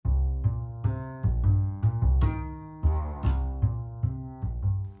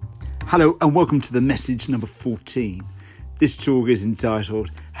Hello and welcome to the message number 14. This talk is entitled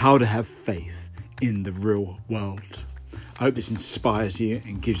How to Have Faith in the Real World. I hope this inspires you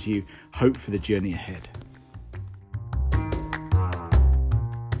and gives you hope for the journey ahead.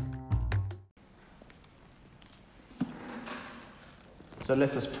 So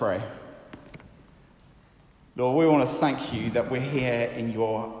let us pray. Lord, we want to thank you that we're here in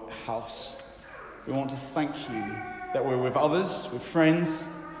your house. We want to thank you that we're with others, with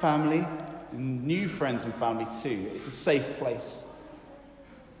friends, family, and new friends and family too. It's a safe place.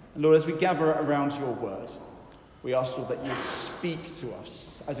 And Lord, as we gather around your word, we ask, Lord, that you speak to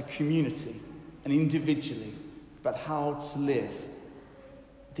us as a community and individually about how to live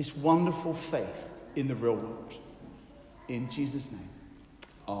this wonderful faith in the real world. In Jesus' name,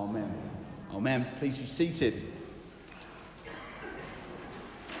 amen. Amen. Please be seated.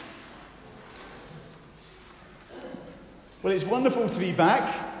 Well, it's wonderful to be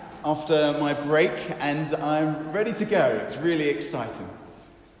back after my break, and I'm ready to go. It's really exciting.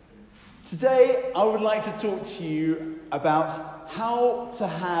 Today, I would like to talk to you about how to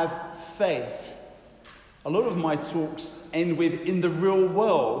have faith. A lot of my talks end with in the real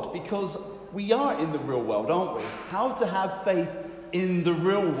world, because we are in the real world, aren't we? How to have faith in the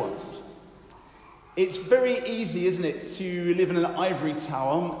real world. It's very easy, isn't it, to live in an ivory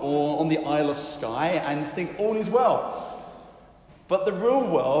tower or on the Isle of Skye and think all is well. But the real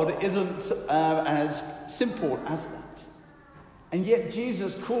world isn't as simple as that. And yet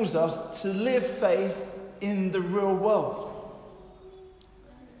Jesus calls us to live faith in the real world.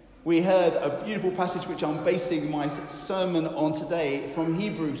 We heard a beautiful passage which I'm basing my sermon on today from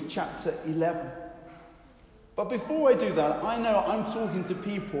Hebrews chapter 11. But before I do that, I know I'm talking to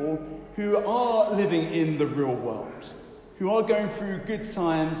people who are living in the real world, who are going through good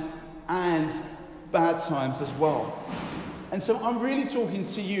times and bad times as well. And so I'm really talking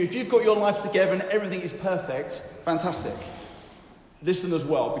to you. If you've got your life together and everything is perfect, fantastic. Listen as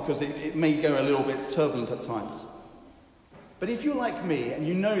well, because it may go a little bit turbulent at times. But if you're like me and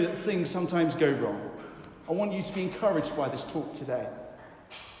you know that things sometimes go wrong, I want you to be encouraged by this talk today.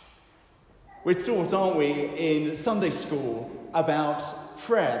 We're taught, aren't we, in Sunday school about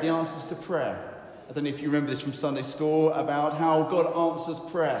prayer, the answers to prayer. I don't know if you remember this from Sunday school, about how God answers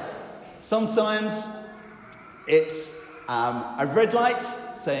prayer. Sometimes it's a red light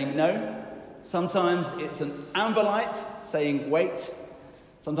saying no. Sometimes it's an amber light saying wait.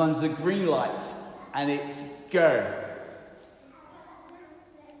 Sometimes it's a green light and it's go.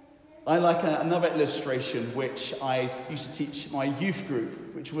 I like another illustration which I used to teach my youth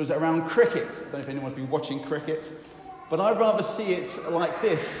group, which was around cricket. I don't know if anyone's been watching cricket, but I'd rather see it like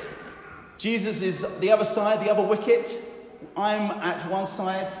this. Jesus is the other side, the other wicket. I'm at one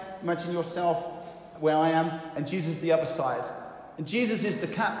side. Imagine yourself where I am, and Jesus the other side. And Jesus is the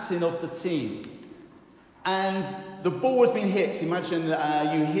captain of the team. And the ball has been hit. Imagine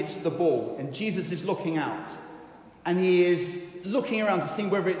you hit the ball, and Jesus is looking out. And he is looking around to see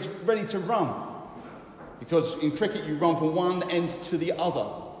whether it's ready to run. Because in cricket, you run from one end to the other.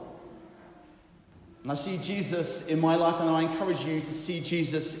 And I see Jesus in my life, and I encourage you to see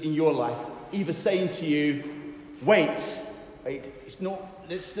Jesus in your life, either saying to you, wait, it's not,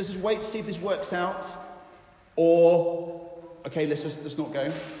 let's just wait to see if this works out. Or, okay, let's just not go.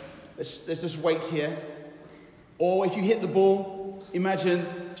 Let's just wait here. Or if you hit the ball, imagine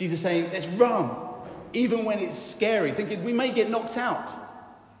Jesus saying, let's run. Even when it's scary, thinking we may get knocked out.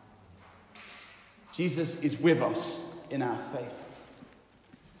 Jesus is with us in our faith.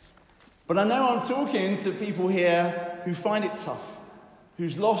 But I know I'm talking to people here who find it tough,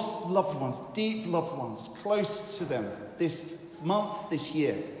 who's lost loved ones, deep loved ones, close to them this month, this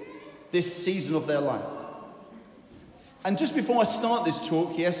year, this season of their life. And just before I start this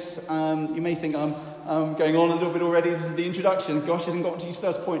talk, yes, you may think I'm going on a little bit already. This is the introduction. Gosh, hasn't got to his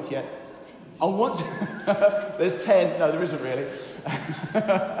first point yet. I want to... There's 10. No, there isn't really.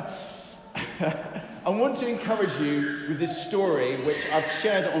 I want to encourage you with this story, which I've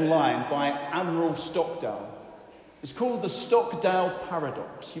shared online by Admiral Stockdale. It's called the Stockdale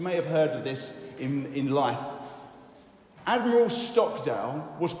Paradox. You may have heard of this in life. Admiral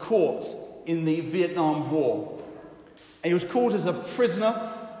Stockdale was caught in the Vietnam War. And he was caught as a prisoner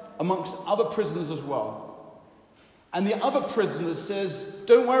amongst other prisoners as well. And the other prisoner says,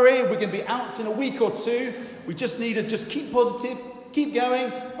 don't worry, we're going to be out in a week or two. We just need to just keep positive, keep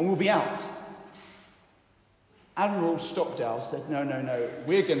going, and we'll be out. Admiral Stockdale said, no,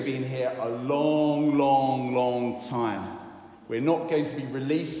 we're going to be in here a long, long, long time. We're not going to be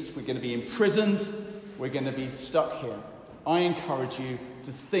released. We're going to be imprisoned. We're going to be stuck here. I encourage you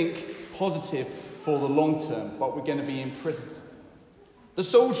to think positive for the long term, but we're going to be imprisoned. The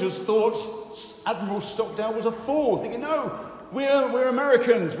soldiers thought Admiral Stockdale was a fool, thinking, no, we're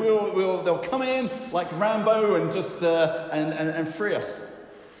Americans. They'll come in like Rambo and just and free us.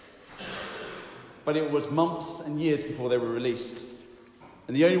 But it was months and years before they were released.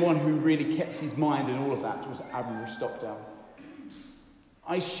 And the only one who really kept his mind in all of that was Admiral Stockdale.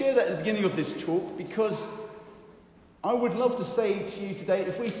 I share that at the beginning of this talk because I would love to say to you today,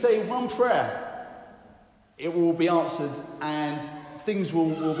 if we say one prayer, it will be answered and things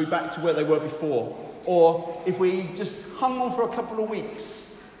will be back to where they were before. Or if we just hung on for a couple of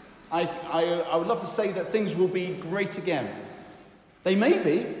weeks, I would love to say that things will be great again. They may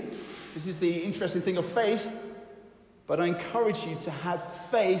be. This is the interesting thing of faith. But I encourage you to have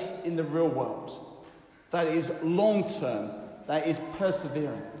faith in the real world. That is long-term. That is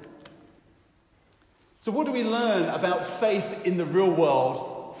persevering. So what do we learn about faith in the real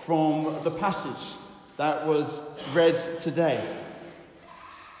world from the passage that was read today?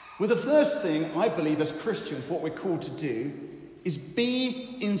 Well, the first thing I believe as Christians, what we're called to do is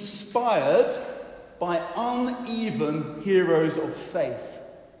be inspired by uneven heroes of faith.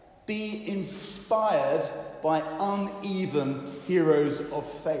 Be inspired by uneven heroes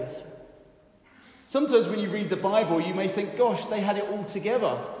of faith. Sometimes when you read the Bible, you may think, gosh, they had it all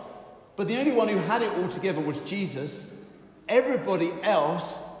together. But the only one who had it all together was Jesus. Everybody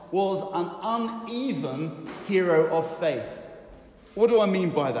else was an uneven hero of faith. What do I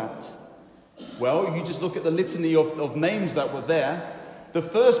mean by that? Well, you just look at the litany of names that were there. The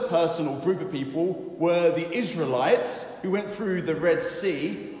first person or group of people were the Israelites who went through the Red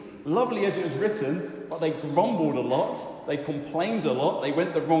Sea. Lovely as it was written, but they grumbled a lot, they complained a lot, they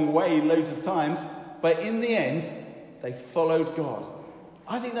went the wrong way loads of times, but in the end, they followed God.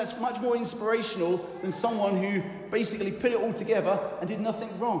 I think that's much more inspirational than someone who basically put it all together and did nothing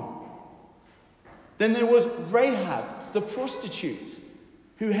wrong. Then there was Rahab, the prostitute,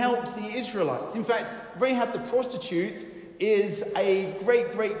 who helped the Israelites. In fact, Rahab the prostitute is a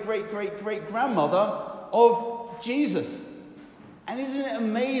great-great-great-great-great-grandmother of Jesus. And isn't it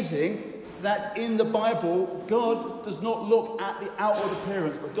amazing that in the Bible, God does not look at the outward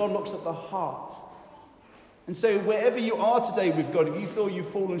appearance, but God looks at the heart. And so wherever you are today with God, if you feel you've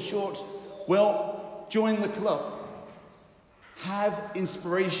fallen short, well, join the club. Have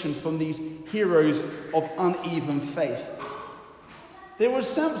inspiration from these heroes of uneven faith. There was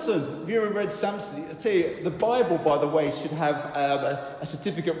Samson. Have you ever read Samson? I tell you, the Bible, by the way, should have a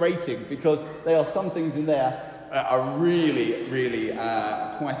certificate rating because there are some things in there are really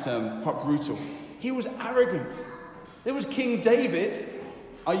quite brutal. He was arrogant. There was King David.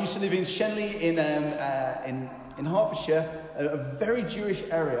 I used to live in Shenley in Hertfordshire, a very Jewish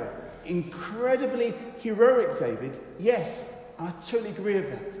area. Incredibly heroic David. Yes, I totally agree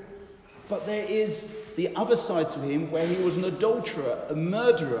with that. But there is the other side to him where he was an adulterer, a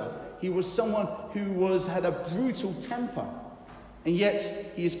murderer. He was someone who had a brutal temper. And yet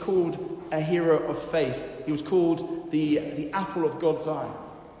he is called a hero of faith. He was called the apple of God's eye.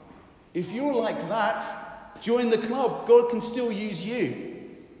 If you're like that, join the club. God can still use you.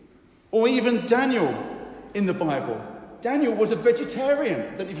 Or even Daniel in the Bible. Daniel was a vegetarian.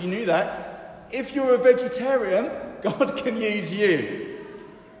 I don't know if you knew that. If you're a vegetarian, God can use you.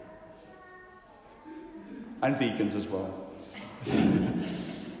 And vegans as well.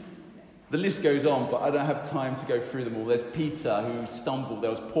 The list goes on, but I don't have time to go through them all. There's Peter, who stumbled.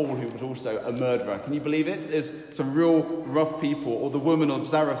 There was Paul, who was also a murderer. Can you believe it? There's some real rough people. Or the woman of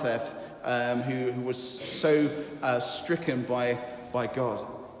Zarephath, who was so stricken by God.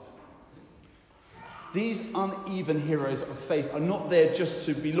 These uneven heroes of faith are not there just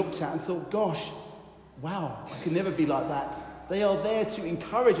to be looked at and thought, gosh, wow, I can never be like that. They are there to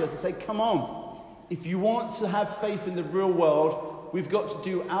encourage us and say, come on. If you want to have faith in the real world, we've got to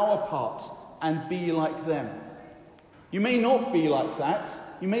do our part and be like them. You may not be like that.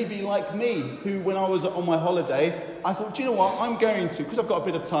 You may be like me, who when I was on my holiday, I thought, do you know what? I'm going to, because I've got a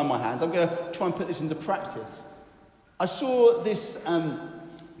bit of time on my hands, I'm going to try and put this into practice. I saw this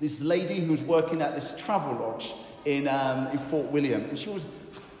lady who was working at this travel lodge in Fort William. And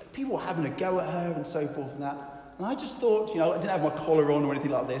people were having a go at her and so forth and that. And I just thought, I didn't have my collar on or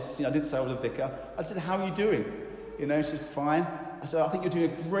anything like this. I didn't say I was a vicar. I said, how are you doing? She said, fine. I said, I think you're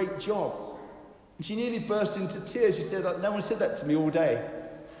doing a great job. And she nearly burst into tears. She said, no one said that to me all day.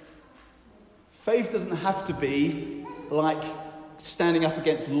 Faith doesn't have to be like standing up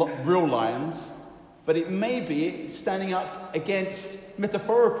against real lions, but it may be standing up against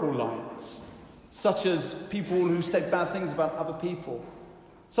metaphorical lions, such as people who said bad things about other people.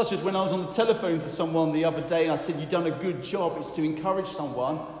 Such as when I was on the telephone to someone the other day and I said, you've done a good job. It's to encourage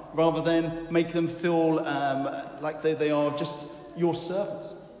someone rather than make them feel like they are just your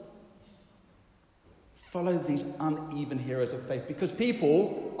servants. Follow these uneven heroes of faith because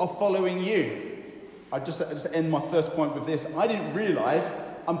people are following you. I just end my first point with this. I didn't realise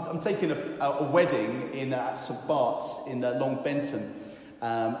I'm taking a wedding in St Bart's in Long Benton.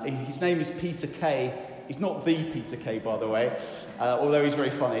 His name is Peter Kay. He's not the Peter Kay, by the way, although he's very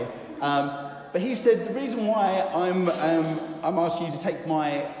funny. But he said the reason why I'm asking you to take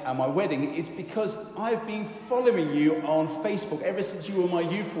my wedding is because I've been following you on Facebook ever since you were my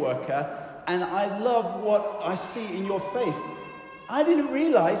youth worker, and I love what I see in your faith. I didn't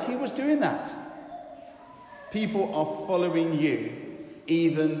realise he was doing that. People are following you,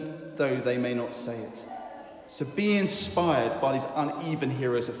 even though they may not say it. So be inspired by these uneven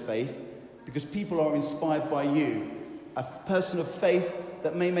heroes of faith, because people are inspired by you, a person of faith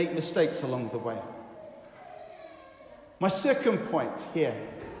that may make mistakes along the way. My second point here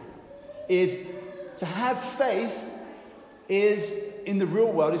is to have faith in the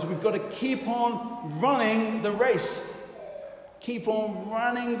real world is we've got to keep on running the race. Keep on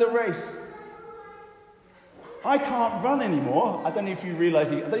running the race. I can't run anymore. I don't know if you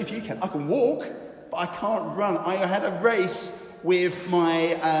realise, I don't know if you can. I can walk, but I can't run. I had a race with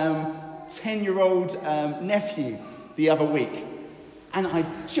my 10-year-old nephew the other week, and I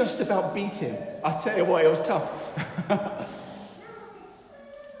just about beat him. I tell you what, it was tough.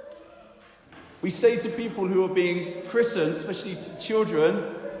 We say to people who are being christened, especially to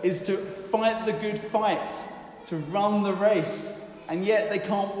children, is to fight the good fight, to run the race, and yet they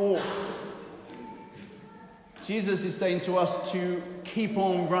can't walk. Jesus is saying to us to keep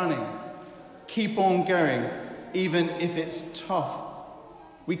on running, keep on going, even if it's tough.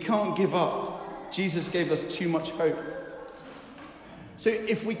 We can't give up. Jesus gave us too much hope. So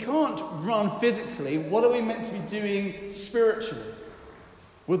if we can't run physically, what are we meant to be doing spiritually?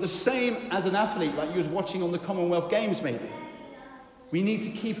 Well, the same as an athlete, like you was watching on the Commonwealth Games maybe. We need to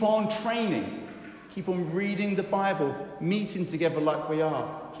keep on training, keep on reading the Bible, meeting together like we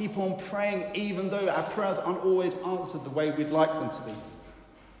are. Keep on praying even though our prayers aren't always answered the way we'd like them to be.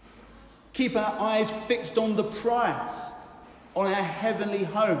 Keep our eyes fixed on the prize, on our heavenly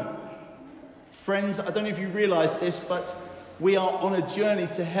home. Friends, I don't know if you realise this, but we are on a journey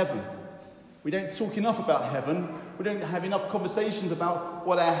to heaven. We don't talk enough about heaven. We don't have enough conversations about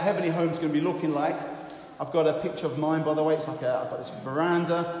what our heavenly home's going to be looking like. I've got a picture of mine, by the way. It's like I've got this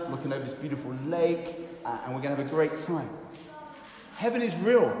veranda looking over this beautiful lake, and we're going to have a great time. Heaven is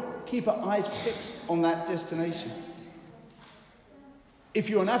real. Keep our eyes fixed on that destination. If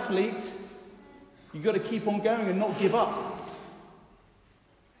you're an athlete, you've got to keep on going and not give up.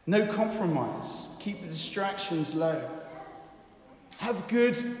 No compromise. Keep the distractions low. Have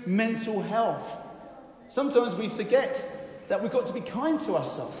good mental health. Sometimes we forget that we've got to be kind to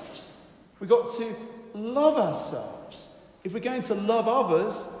ourselves. We've got to love ourselves. If we're going to love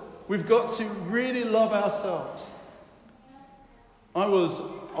others, we've got to really love ourselves. I was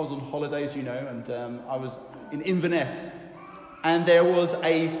on holidays, you know, and I was in Inverness, and there was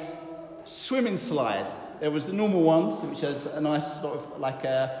a swimming slide. There was the normal ones, which has a nice sort of like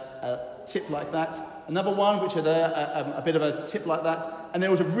a tip like that. Another one which had a bit of a tip like that, and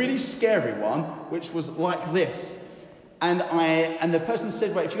there was a really scary one which was like this. And the person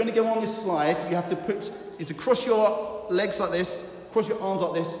said, right, if you're going to go on this slide, you have to cross your legs like this, cross your arms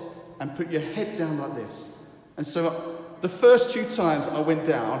like this, and put your head down like this. And so the first 2 times I went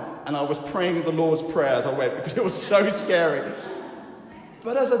down, and I was praying the Lord's Prayer as I went because it was so scary.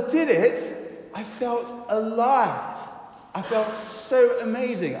 But as I did it, I felt alive. I felt so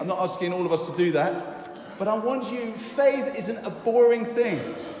amazing. I'm not asking all of us to do that, but I want you, faith isn't a boring thing.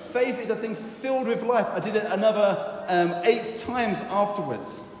 Faith is a thing filled with life. I did it another 8 times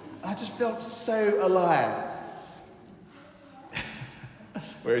afterwards. I just felt so alive.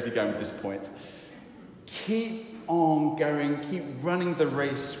 Where is he going with this point? Keep on going. Keep running the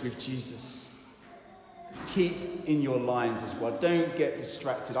race with Jesus. Keep in your lines as well. Don't get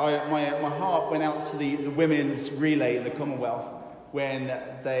distracted. My heart went out to the women's relay in the Commonwealth when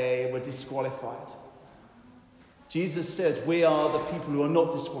they were disqualified. Jesus says we are the people who are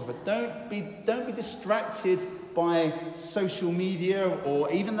not disqualified. Don't be distracted by social media, or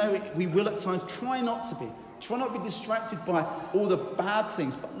even though we will at times, try not to be. Try not to be distracted by all the bad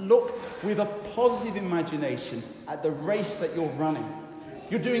things, but look with a positive imagination at the race that you're running.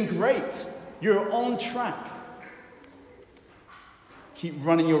 You're doing great. You're on track. Keep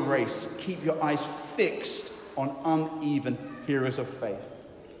running your race. Keep your eyes fixed on uneven heroes of faith.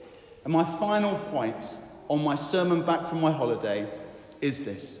 And my final point on my sermon back from my holiday is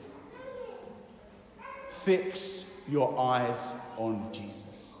this. Fix your eyes on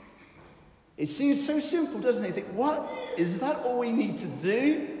Jesus. It seems so simple, doesn't it? You think, what? Is that all we need to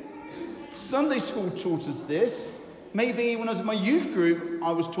do? Sunday school taught us this. Maybe when I was in my youth group,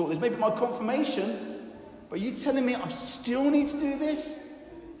 I was taught this. Maybe my confirmation. But are you telling me I still need to do this?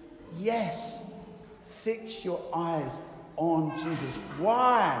 Yes. Fix your eyes on Jesus.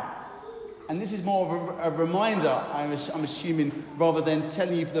 Why? And this is more of a reminder, I'm assuming, rather than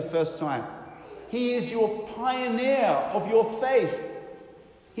telling you for the first time. He is your pioneer of your faith.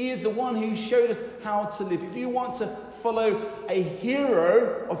 He is the one who showed us how to live. If you want to follow a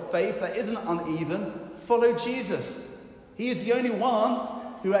hero of faith that isn't uneven, follow Jesus. He is the only one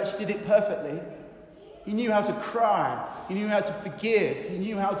who actually did it perfectly. He knew how to cry. He knew how to forgive. He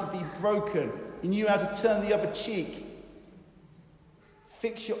knew how to be broken. He knew how to turn the other cheek.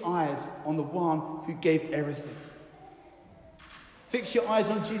 Fix your eyes on the one who gave everything. Fix your eyes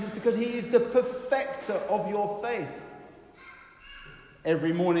on Jesus because he is the perfecter of your faith.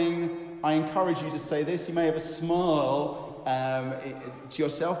 Every morning, I encourage you to say this. You may have a smile to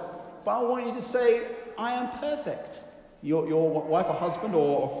yourself, but I want you to say, I am perfect. Your wife or husband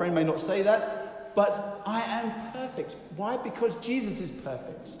or friend may not say that, but I am perfect. Why? Because Jesus is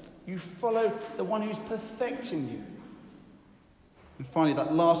perfect. You follow the one who's perfecting you. And finally,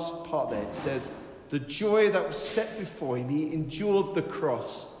 that last part there, it says, the joy that was set before him, he endured the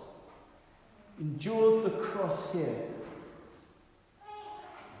cross. Endured the cross here.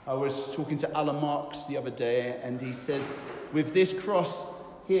 I was talking to Alan Marks the other day, and he says, with this cross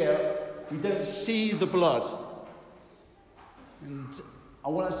here, we don't see the blood. And I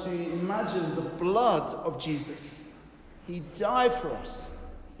want us to imagine the blood of Jesus. He died for us.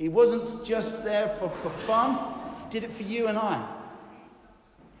 He wasn't just there for fun. He did it for you and I.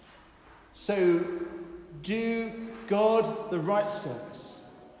 So do God the right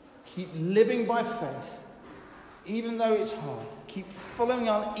service. Keep living by faith, even though it's hard. Keep following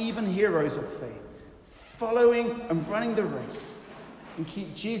uneven heroes of faith, following and running the race, and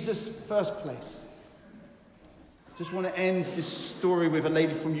keep Jesus first place. Just want to end this story with a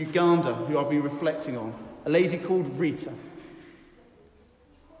lady from Uganda who I've been reflecting on, a lady called Rita.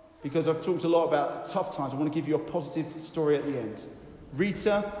 Because I've talked a lot about tough times, I want to give you a positive story at the end.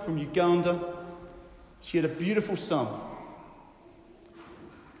 Rita from Uganda, she had a beautiful son.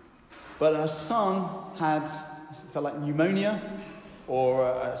 But her son had, felt like pneumonia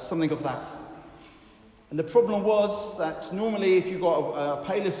or something of that. And the problem was that normally if you've got a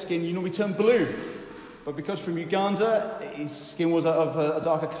paler skin, you normally turn blue. But because from Uganda, his skin was of a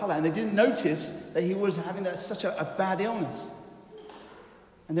darker colour, and they didn't notice that he was having such a bad illness.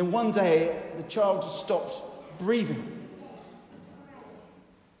 And then one day, the child just stopped breathing.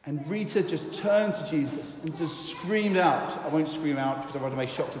 And Rita just turned to Jesus and just screamed out. I won't scream out because I don't want to make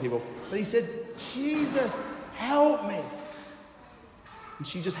shock to people. But he said, Jesus, help me. And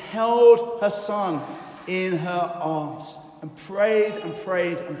she just held her son in her arms and prayed and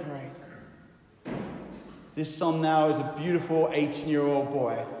prayed and prayed. This son now is a beautiful 18-year-old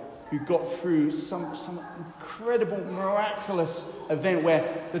boy who got through some incredible, miraculous event where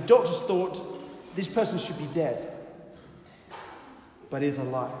the doctors thought this person should be dead, but is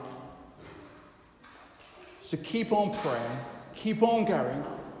alive. So keep on praying, keep on going.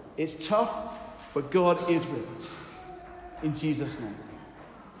 It's tough, but God is with us. In Jesus' name,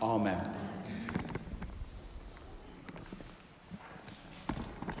 amen.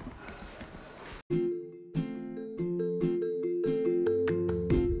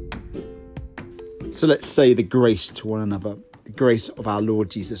 So let's say the grace to one another, the grace of our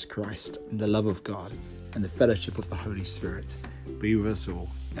Lord Jesus Christ, and the love of God, and the fellowship of the Holy Spirit be with us all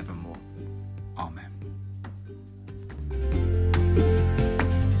evermore. Amen.